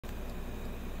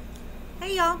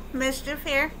Hey y'all, Mischief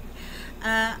here.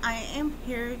 I am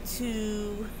here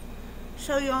to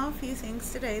show you all a few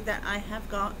things today that I have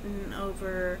gotten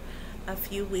over a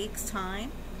few weeks'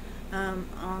 time.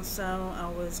 Also, I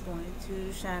was going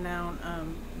to shout out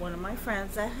one of my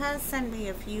friends that has sent me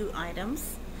a few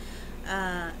items.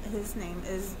 His name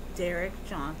is Derek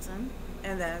Johnson,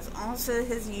 and that is also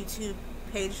his YouTube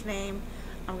page name.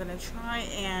 I'm going to try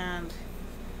and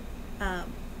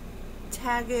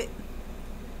tag it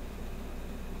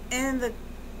in the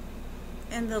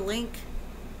link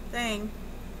thing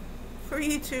for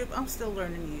YouTube. I'm still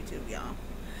learning YouTube, y'all.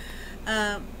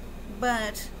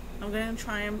 But I'm gonna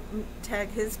try and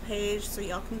tag his page so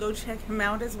y'all can go check him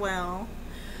out as well.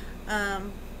 Let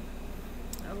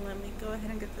me go ahead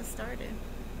and get this started.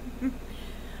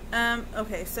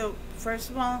 Okay, so first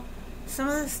of all, some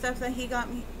of the stuff that he got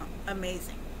me,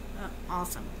 amazing,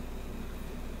 awesome.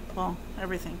 Well,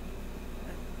 everything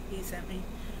that he sent me,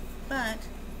 but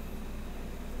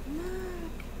look.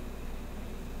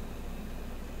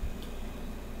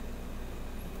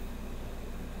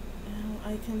 Now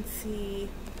I can see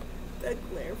the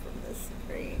glare from the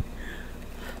screen.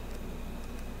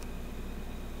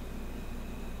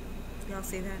 Y'all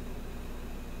see that?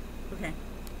 Okay.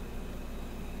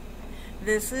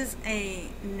 This is a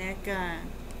NECA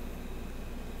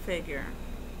figure.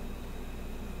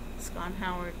 Scott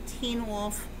Howard, Teen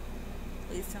Wolf.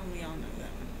 Please tell me y'all know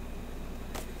that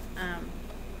one.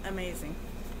 Amazing.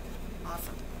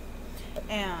 Awesome.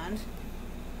 And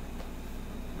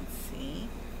let's see.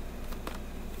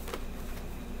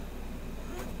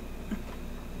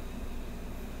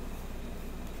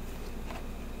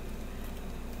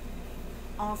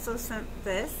 Also sent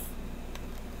this.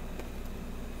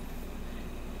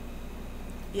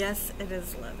 Yes, it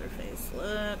is Leatherface.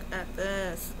 Look at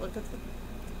this. Look at the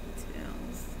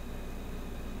details.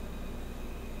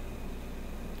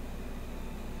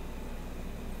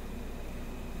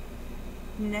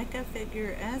 NECA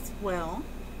figure as well.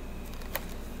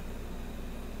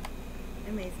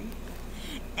 Amazing.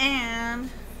 And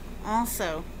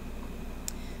also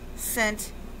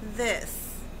sent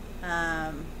this.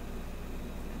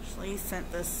 Actually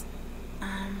sent this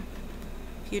a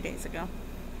few days ago.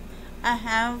 I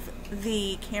have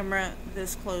the camera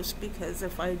this close because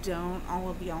if I don't,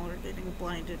 all of y'all are getting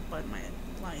blinded by my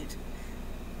light.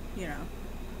 You know.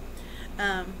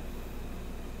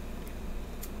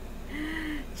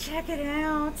 Check it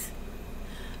out.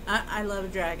 I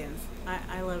love dragons.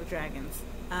 I love dragons.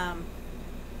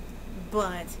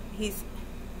 But he's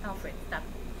Alfred, stop.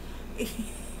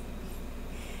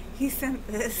 He sent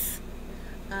this.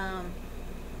 I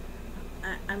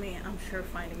mean, I'm sure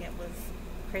finding it was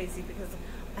crazy because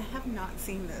I have not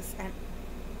seen this at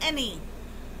any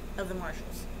of the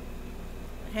Marshalls.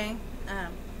 Okay? Go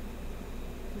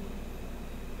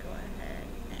ahead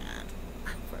and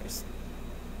first.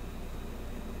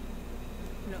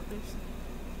 No, there's.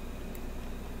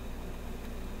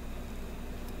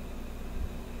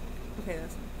 Okay,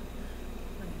 that's.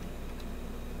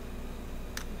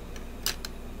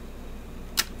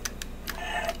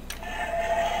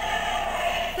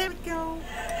 There we go.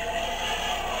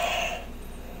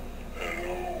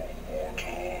 Hello,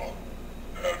 mortal.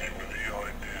 Have you any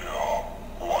idea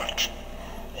what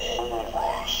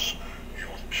horrors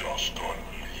you've just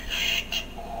unleashed?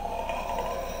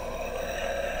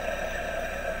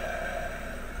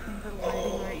 The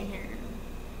lighting right here.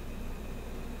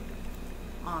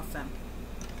 Awesome.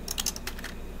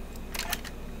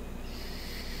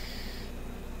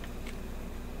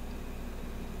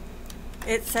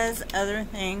 It says other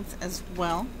things as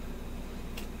well,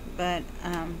 but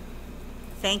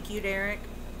thank you, Derek,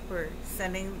 for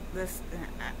sending this.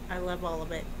 I love all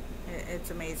of it.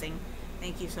 It's amazing.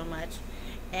 Thank you so much.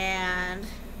 And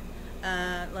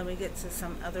let me get to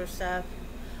some other stuff.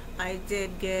 I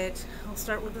did get, I'll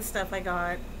start with the stuff I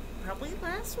got probably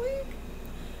last week,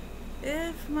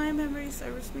 if my memory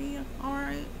serves me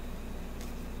alright.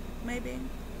 Maybe.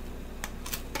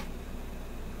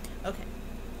 Okay.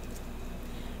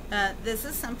 This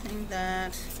is something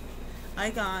that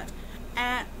I got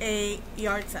at a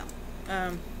yard sale.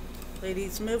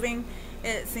 Lady's moving.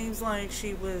 It seems like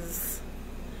she had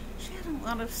a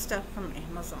lot of stuff from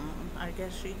Amazon. I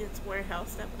guess she gets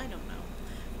warehouse stuff. I don't know.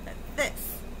 But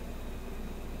this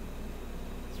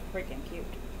is freaking cute.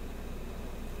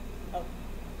 Oh.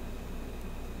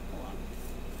 Hold on.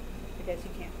 I guess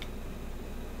you can't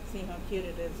see how cute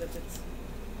it is if it's.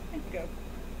 There you go.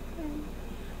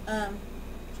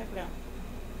 Check it out.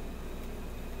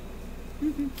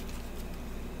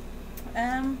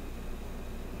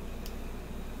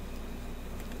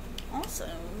 Also,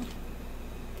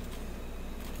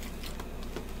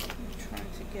 try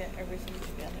get everything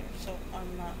together, so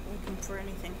I'm not looking for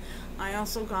anything. I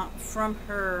also got from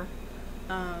her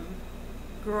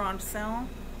garage sale,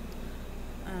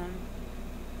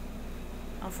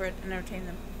 Alfred Entertain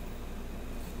Them.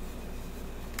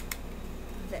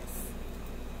 This.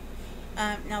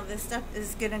 Now this stuff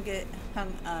is gonna get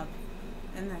hung up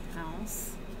in the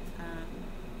house.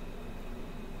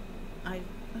 I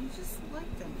just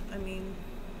like them. I mean,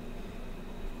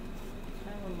 it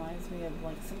kind of reminds me of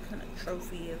like some kind of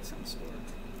trophy of some sort.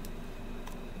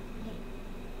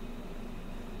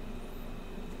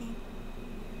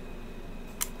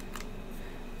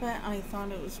 But I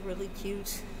thought it was really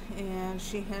cute, and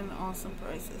she had awesome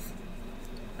prices.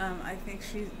 I think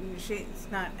she's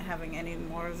not having any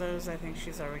more of those. I think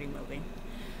she's already moving.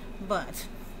 But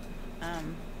let's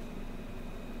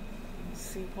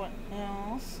see what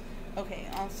else. Okay,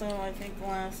 also I think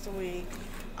last week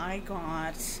I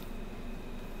got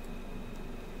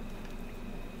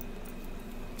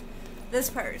this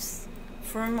purse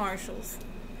from Marshall's.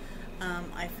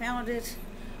 I found it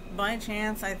by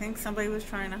chance. I think somebody was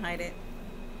trying to hide it,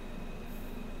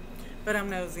 but I'm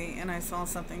nosy and I saw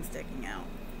something sticking out.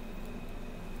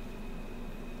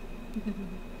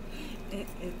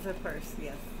 It's a purse,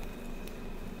 yes.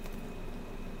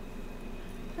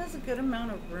 It has a good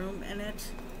amount of room in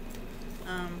it.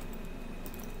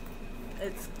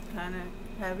 It's kind of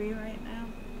heavy right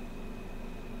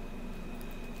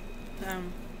now,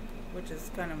 which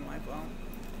is kind of my fault.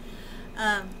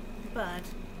 But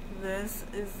this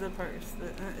is the purse.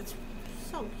 It's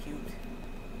so cute.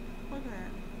 Look at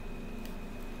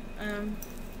that.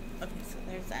 Okay, so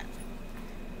there's that.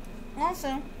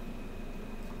 Also,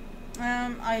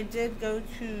 I did go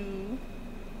to,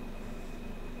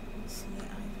 let's see,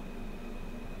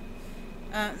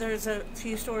 there's a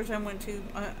few stores I went to.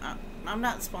 I'm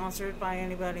not sponsored by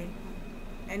anybody.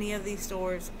 Any of these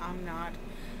stores, I'm not.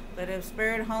 But if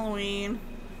Spirit Halloween,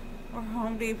 or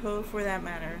Home Depot for that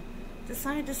matter,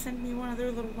 decide to send me one of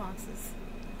their little boxes,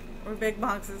 or big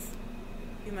boxes,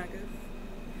 humongous,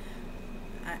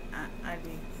 I'd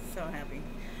be so happy.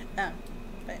 But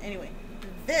anyway,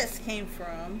 this came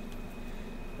from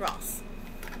Ross.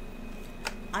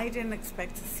 I didn't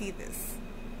expect to see this.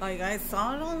 Like, I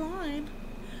saw it online,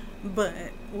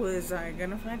 but was I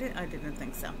gonna find it? I didn't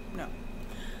think so. No.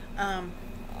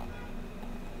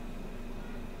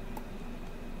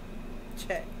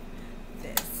 Check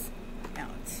this out.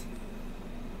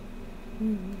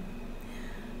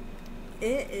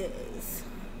 It is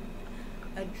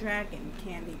a dragon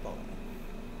candy bowl.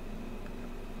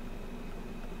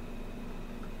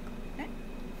 Okay.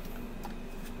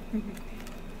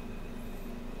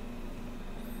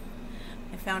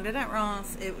 I found it at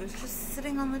Ross. It was just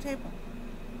sitting on the table.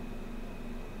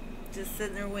 Just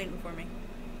sitting there waiting for me.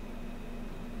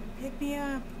 Pick me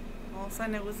up. All of a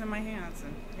sudden it was in my hands,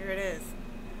 and here it is.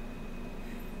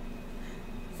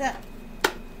 So,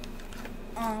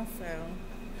 also,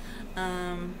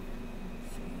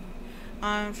 let's see.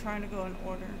 I'm trying to go in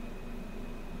order.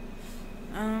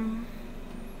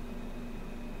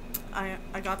 I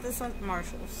got this at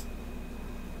Marshall's.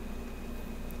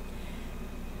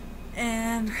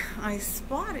 And I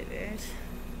spotted it,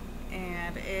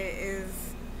 and it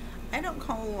is, I don't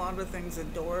call a lot of things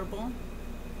adorable.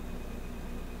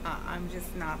 I'm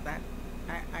just not that,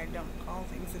 I don't call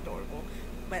things adorable.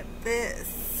 But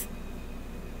this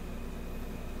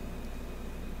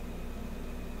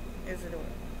is adorable.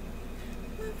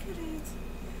 Look at it.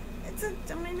 It's a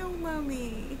dino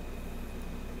mummy.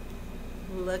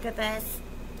 Look at this.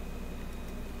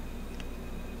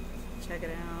 Check it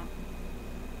out.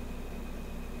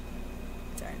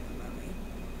 Dino mummy.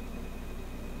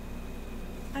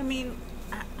 I mean,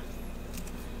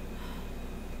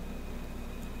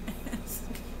 it's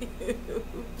cute.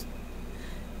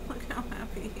 Look how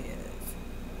happy he is.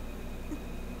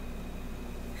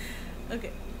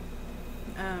 Okay.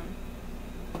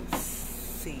 Let's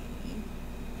see.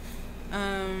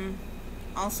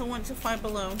 Also went to Five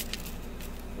Below,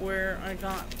 where I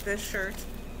got this shirt.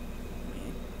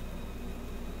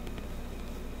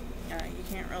 You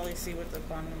can't really see what the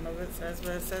bottom of it says,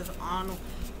 but it says on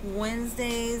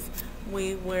Wednesdays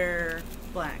we wear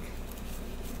black.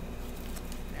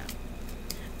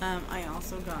 Yeah. I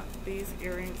also got these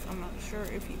earrings. I'm not sure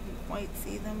if you can quite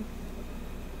see them.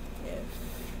 If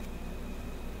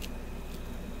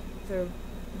they're,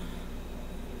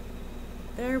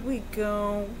 there we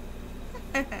go.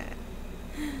 I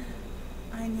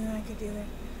knew I could do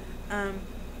that.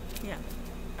 Yeah,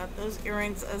 got those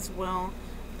earrings as well.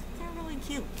 They're really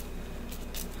cute.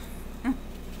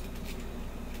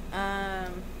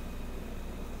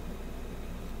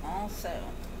 Also,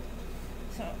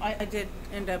 So I did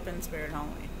end up in Spirit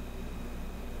Halloween.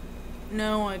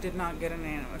 No, I did not get an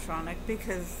animatronic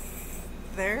because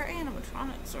their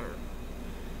animatronics are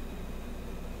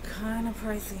kind of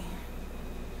pricey.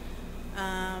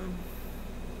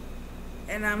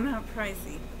 And I'm not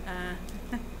pricey. I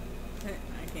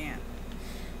can't.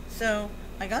 So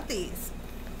I got these.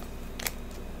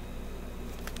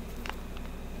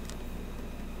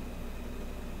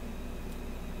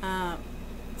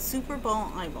 Super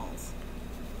Bowl eyeballs.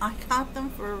 I got them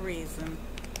for a reason.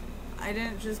 I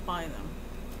didn't just buy them.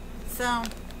 So,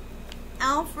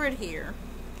 Alfred here.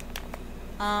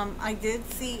 I did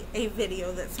see a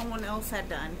video that someone else had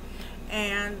done,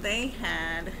 and they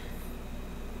had,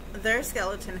 their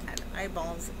skeleton had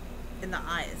eyeballs in the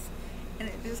eyes, and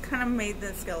it just kind of made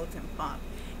the skeleton pop.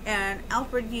 And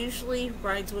Alfred usually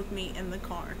rides with me in the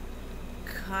car.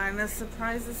 Kind of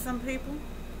surprises some people,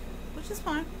 which is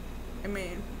fine. I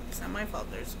mean, it's not my fault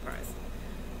they're surprised.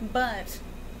 But,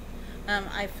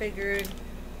 I figured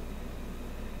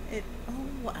it,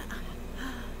 oh,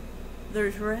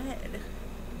 there's red.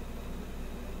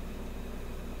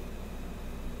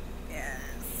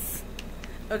 Yes.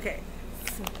 Okay,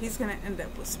 so he's gonna end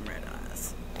up with some red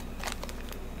eyes.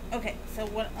 Okay, so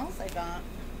what else I got,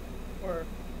 or,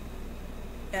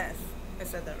 yes, I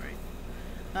said that right.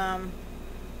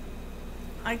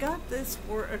 I got this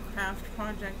for a craft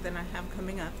project that I have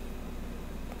coming up.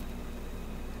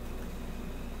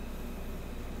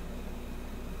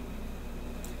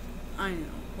 I know.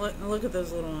 Look at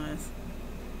those little eyes.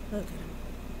 Look at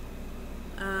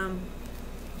them.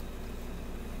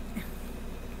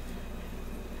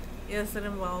 Yes, it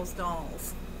involves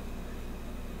dolls.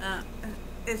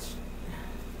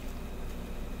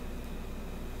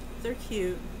 They're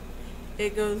cute.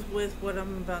 It goes with what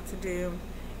I'm about to do.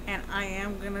 And I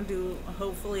am going to do,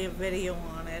 hopefully, a video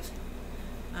on it.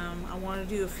 I want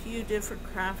to do a few different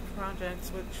craft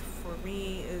projects, which for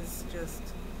me is just,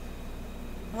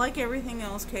 like everything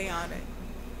else, chaotic.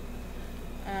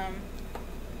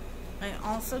 I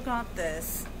also got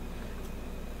this.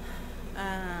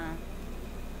 And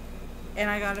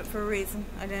I got it for a reason.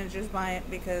 I didn't just buy it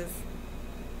because,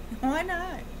 why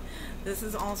not? This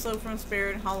is also from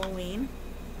Spirit Halloween.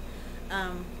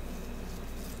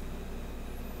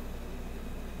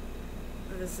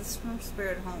 This is from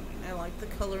Spirit Halloween. I like the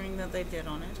coloring that they did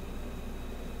on it.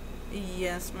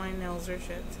 Yes, my nails are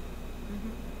chipped.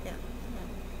 Yeah,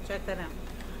 check that out.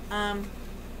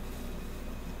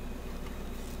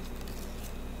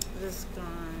 This guy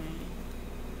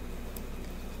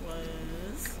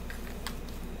was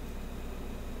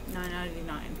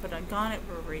 $9.99, but I got it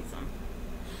for a reason.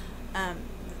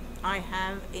 I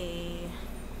have a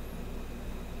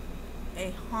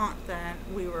haunt that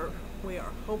we are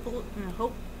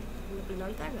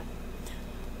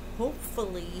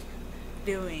hopefully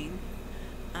doing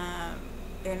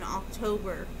in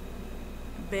October,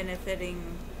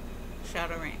 benefiting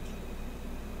Shadow Ranch.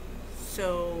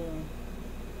 So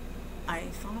I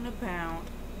thought about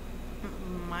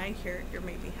my character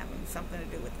maybe having something to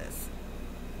do with this.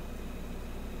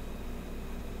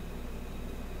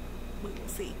 We will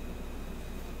see.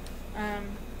 Let's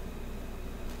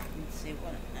see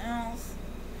what else.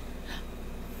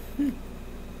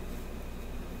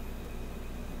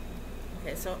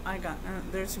 Okay, so I got,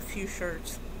 there's a few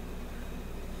shirts.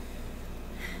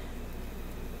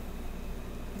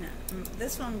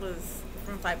 This one was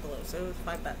from Five Below, so it was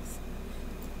 $5.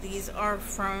 These are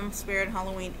from Spirit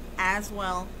Halloween as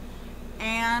well,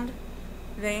 and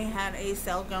they had a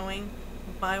sale going,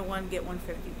 buy one get one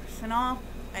 50% off.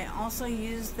 I also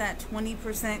used that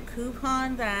 20%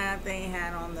 coupon that they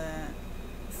had on the,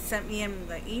 sent me in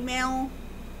the email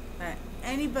that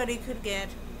anybody could get.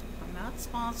 I'm not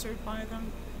sponsored by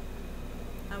them.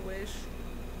 I wish,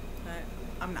 but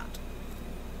I'm not.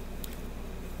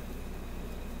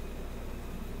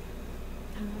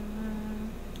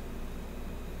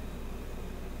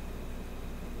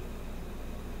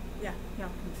 Yeah, y'all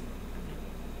can see.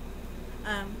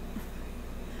 Okay.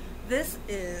 This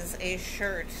is a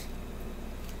shirt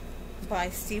by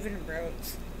Stephen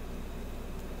Rhodes,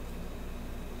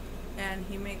 and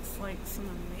he makes like some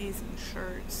amazing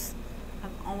shirts.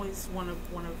 I've always wanted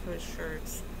one of his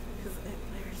shirts because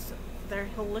they're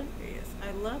hilarious.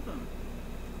 I love them.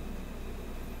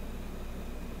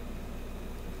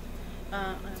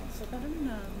 I also got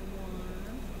another one.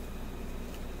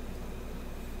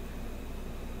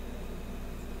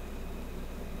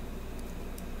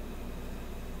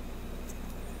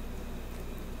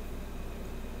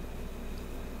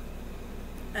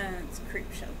 It's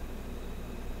Creepshow.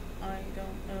 I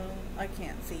don't know. I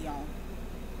can't see y'all.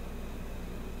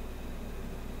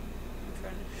 I'm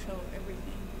trying to show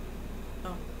everything.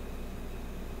 Oh.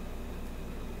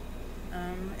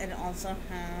 It also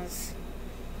has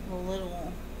a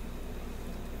little,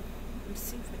 let me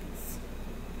see if I can see,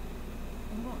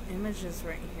 little images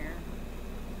right here.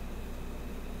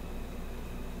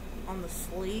 On the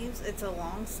sleeves, it's a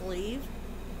long sleeve.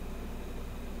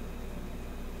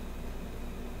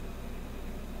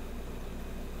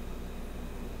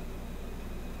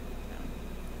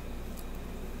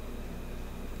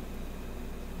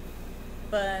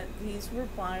 But these were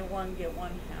buy one, get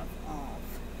one half off.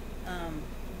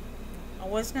 I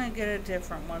was going to get a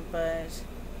different one, but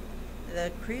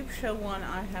the Creepshow one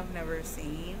I have never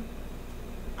seen.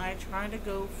 I try to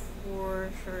go for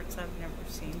shirts I've never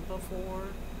seen before.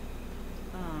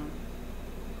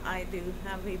 I do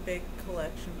have a big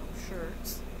collection of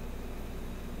shirts.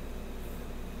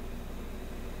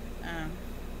 That,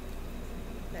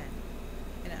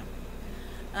 you know.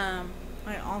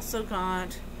 I also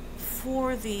got,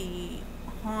 for the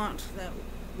haunt that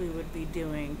we would be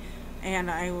doing,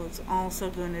 and I was also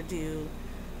going to do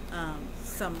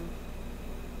some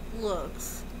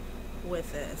looks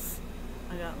with this.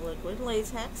 I got liquid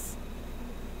latex,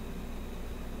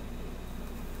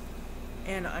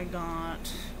 and I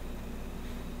got,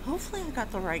 hopefully I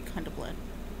got the right kind of blood.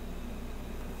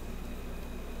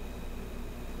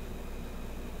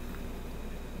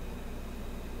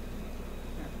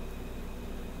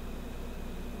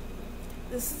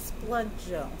 This is blood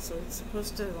gel, so it's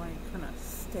supposed to like kind of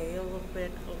stay a little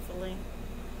bit, hopefully.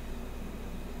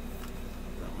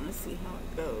 So I want to see how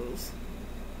it goes.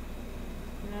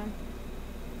 You know?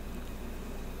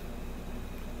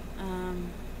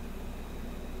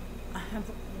 I have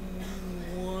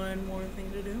one more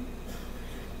thing to do,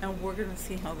 and we're gonna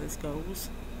see how this goes.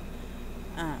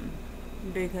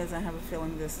 Because I have a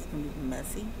feeling this is gonna be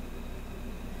messy.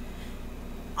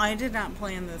 I did not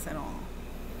plan this at all.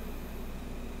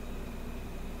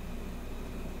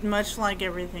 Much like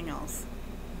everything else.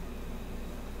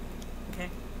 Okay?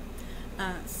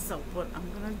 So what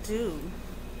I'm gonna do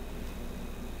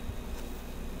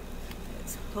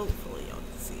is hopefully y'all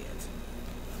can see it.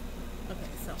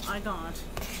 Okay, so I got,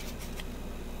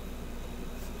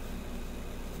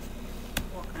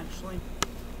 well actually,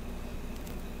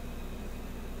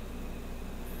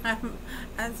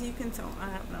 as you can tell, I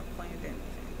have not planned anything.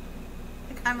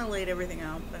 I kind of laid everything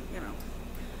out, but you know,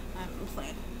 I haven't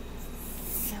planned.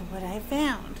 So what I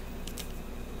found,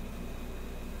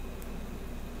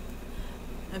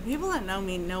 and people that know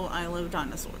me know I love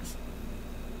dinosaurs.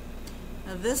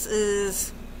 Now this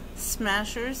is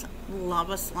Smasher's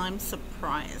Lava Slime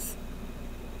Surprise.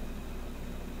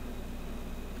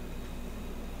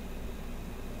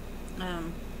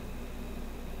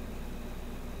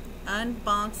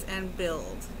 Unbox and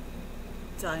build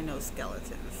dino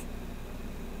skeletons.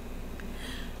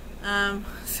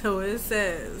 So it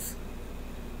says,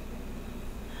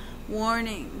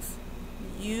 warnings,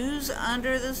 use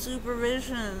under the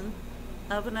supervision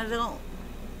of an adult.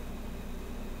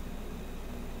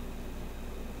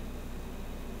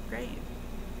 Great.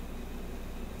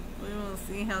 We will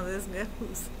see how this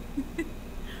goes.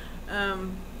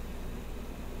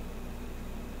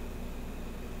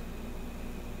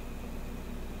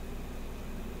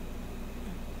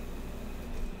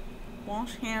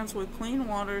 Wash hands with clean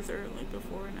water thoroughly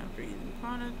before and after using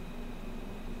product.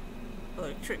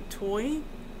 Electric toy?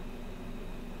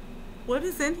 What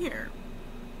is in here?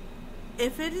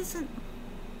 If it isn't...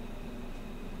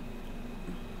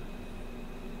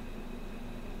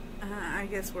 I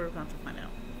guess we're about to find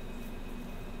out.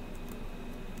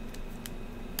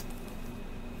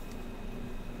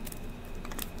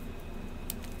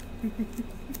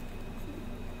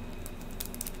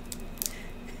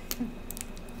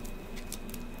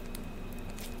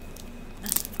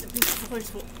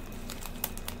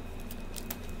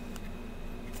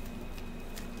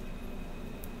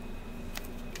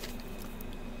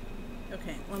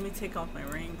 Okay, let me take off my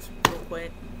rings real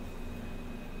quick.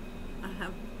 I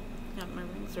have my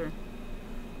rings are,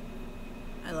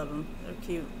 I love them. They're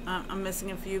cute. I'm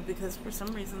missing a few because for some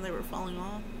reason they were falling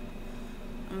off.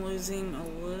 I'm losing a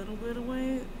little bit of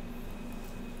weight.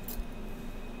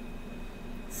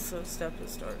 So stuff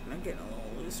is starting to get a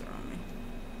little looser on me.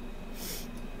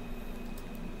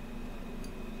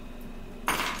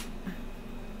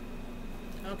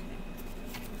 Okay.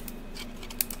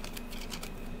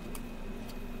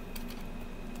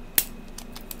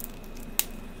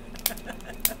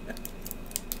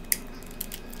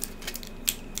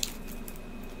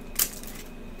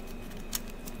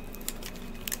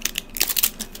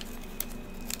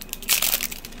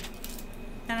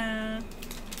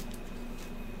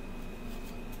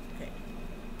 Okay.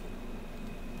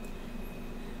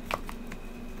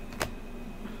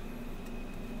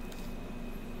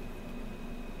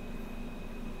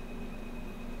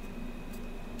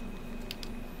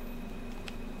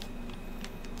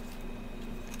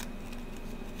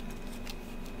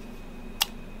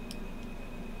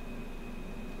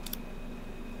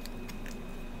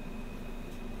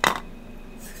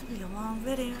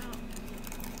 video.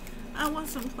 I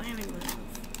wasn't planning this.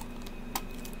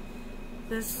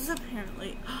 This is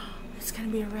apparently... it's gonna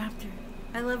be a raptor.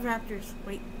 I love raptors.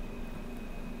 Wait.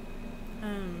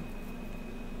 There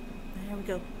we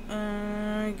go.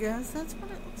 I guess that's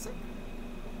what it looks like.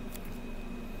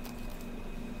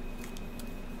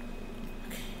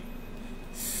 Okay.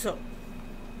 So.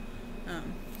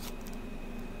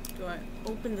 Do I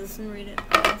open this and read it?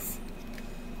 Yes.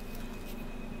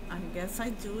 I guess I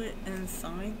do it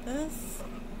inside this.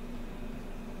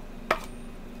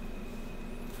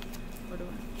 What do I...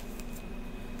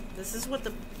 This is what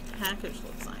the package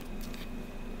looks like.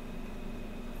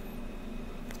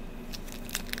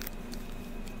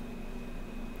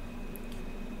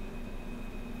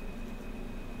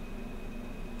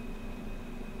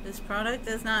 This product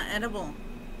is not edible.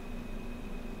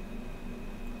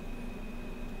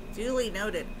 Duly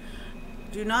noted.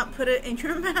 Do not put it in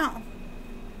your mouth.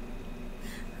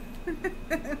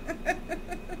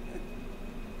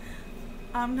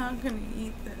 I'm not gonna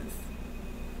eat this.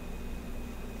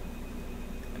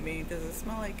 I mean, does it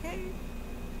smell like cake?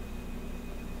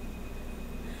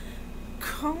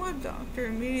 Call a doctor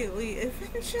immediately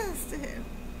if ingested.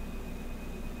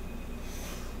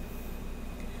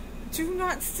 Do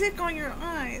not stick on your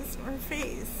eyes or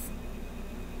face.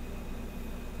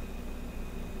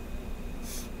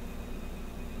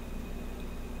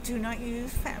 Do not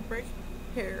use fabric,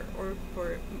 hair, or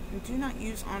do not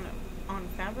use on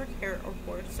fabric, hair, or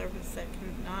board surface that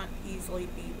cannot easily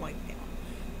be wiped down.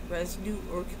 Residue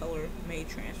or color may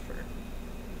transfer.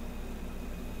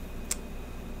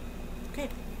 Okay.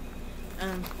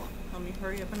 Let me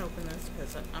hurry up and open this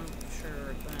because I'm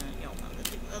sure that y'all want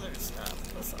to do other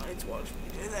stuff besides watch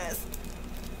me do this.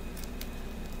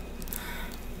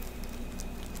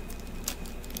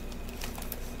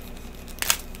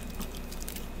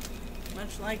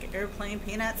 Much like airplane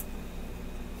peanuts.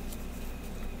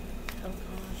 Oh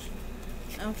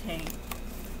gosh. Okay.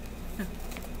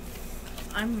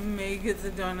 I may get the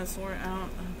dinosaur out,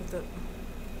 but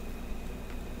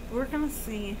we're gonna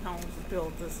see how to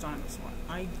build this dinosaur.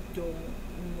 I don't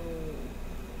know.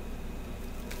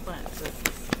 But this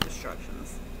is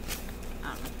instructions.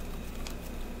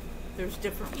 There's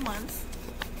different ones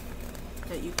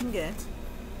that you can get.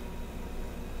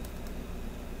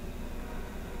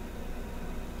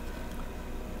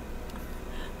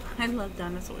 I love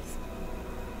dinosaurs.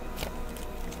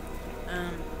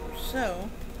 So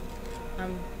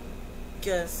I'm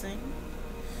guessing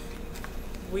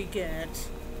we get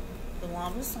the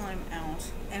lava slime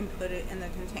out and put it in the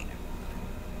container.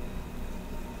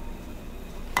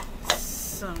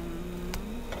 So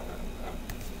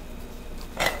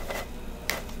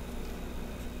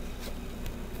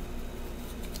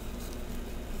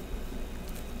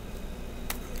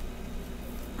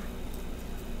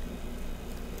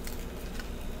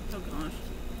oh gosh.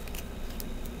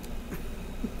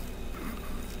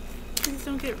 Please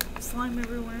don't get slime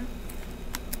everywhere.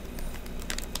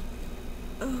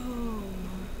 Oh.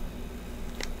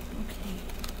 Okay.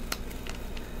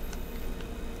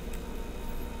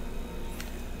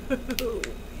 Ew,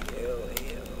 ew.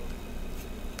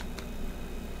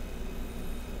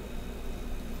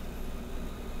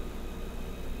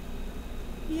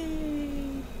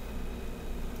 Yay.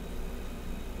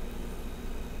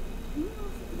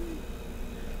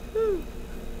 Ooh.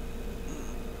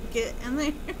 Get in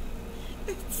there.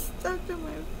 It's stuck to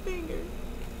my finger.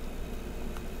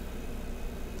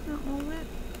 Not all wet.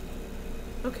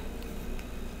 Okay.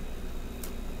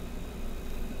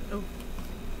 Oh.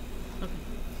 Okay.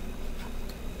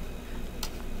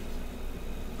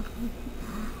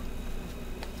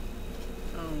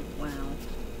 Oh wow.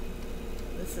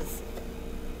 This is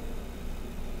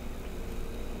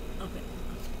okay.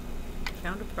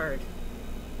 Found a part,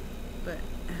 but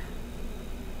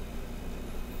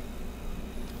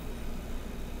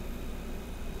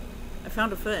I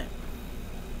found a foot.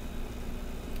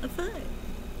 A foot.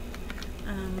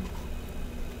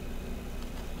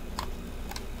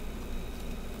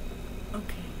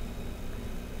 Okay.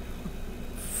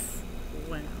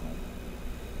 Wow.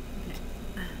 Okay.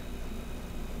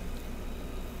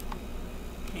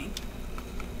 Okay.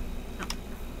 Oh.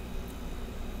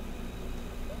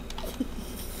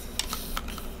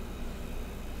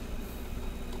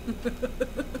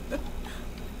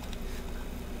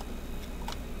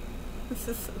 This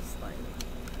is so slimy.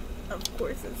 Of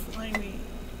course it's slimy.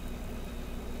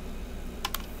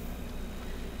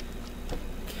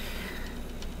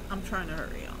 I'm trying to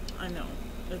hurry up. I know.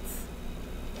 It's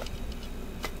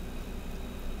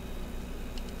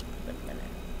a minute.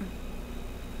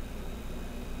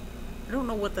 I don't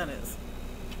know what that is.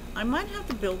 I might have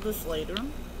to build this later.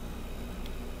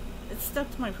 It's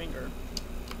stuck to my finger.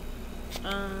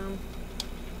 I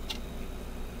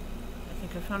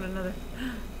think I found another.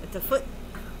 It's a foot.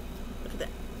 Look at that.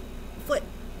 Foot.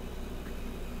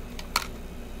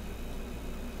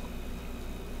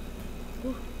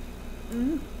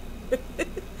 Mm.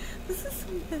 This is so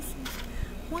messy.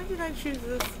 Why did I choose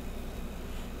this?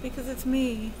 Because it's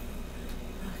me.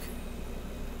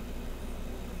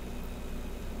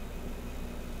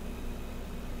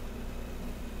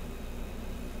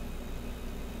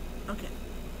 Okay.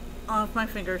 Off my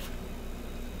fingers.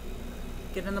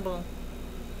 Get in the bowl.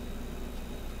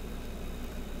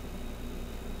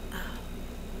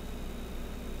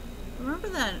 Remember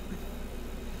that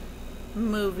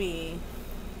movie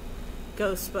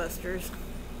Ghostbusters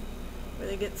where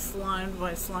they get slimed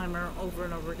by Slimer over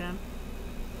and over again?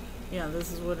 Yeah,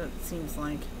 this is what it seems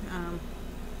like.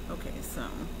 Okay, so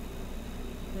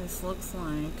this looks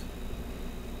like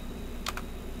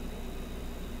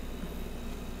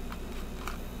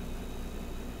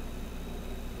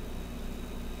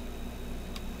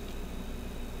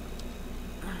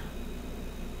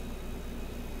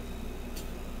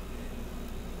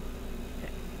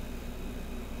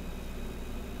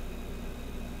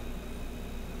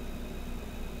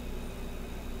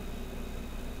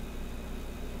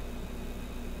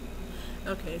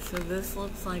okay, so this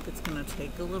looks like it's gonna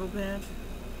take a little bit.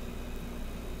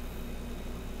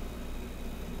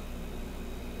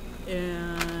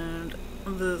 And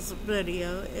this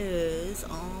video is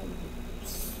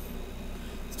it's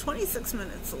 26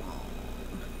 minutes long.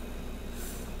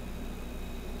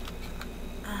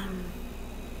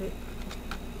 It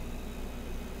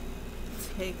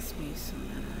takes me some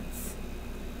minutes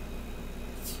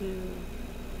to,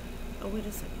 oh wait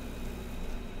a second,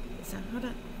 is that how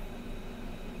to,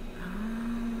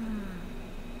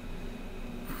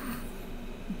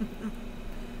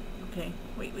 okay,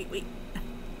 wait.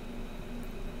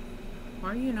 Why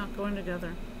are you not going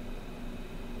together?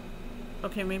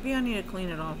 Okay, maybe I need to clean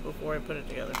it off before I put it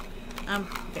together.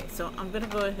 Okay, so I'm gonna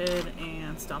go ahead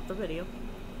and stop the video.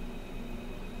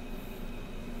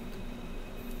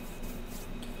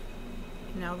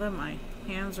 Now that my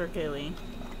hands are gooey,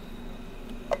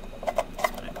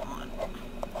 let's put it on.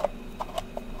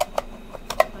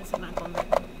 Why is it not going back?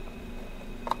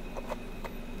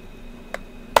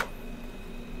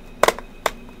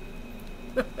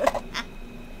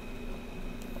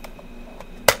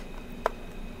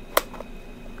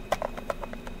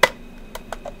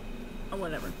 Oh,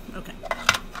 whatever. Okay.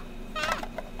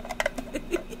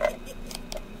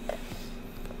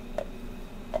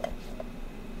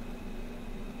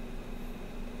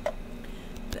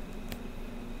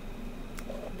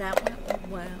 That went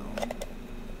well.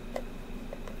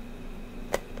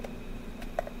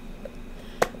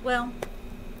 Well,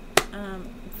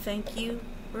 thank you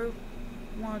for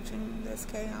watching this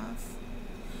chaos.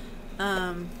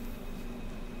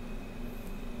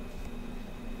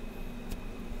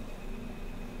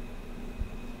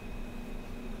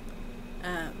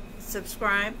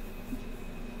 Subscribe.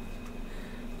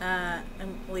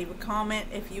 And leave a comment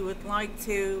if you would like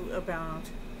to about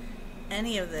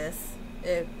any of this.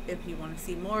 If you want to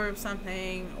see more of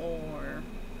something, or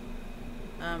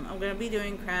I'm going to be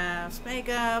doing crafts,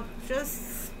 makeup,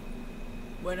 just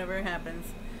whatever happens.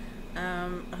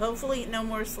 Hopefully no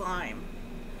more slime.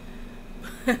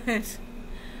 But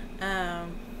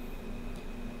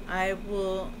I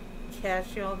will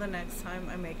catch y'all the next time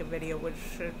I make a video, which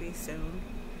should be soon.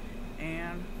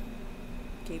 And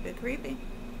keep it creepy.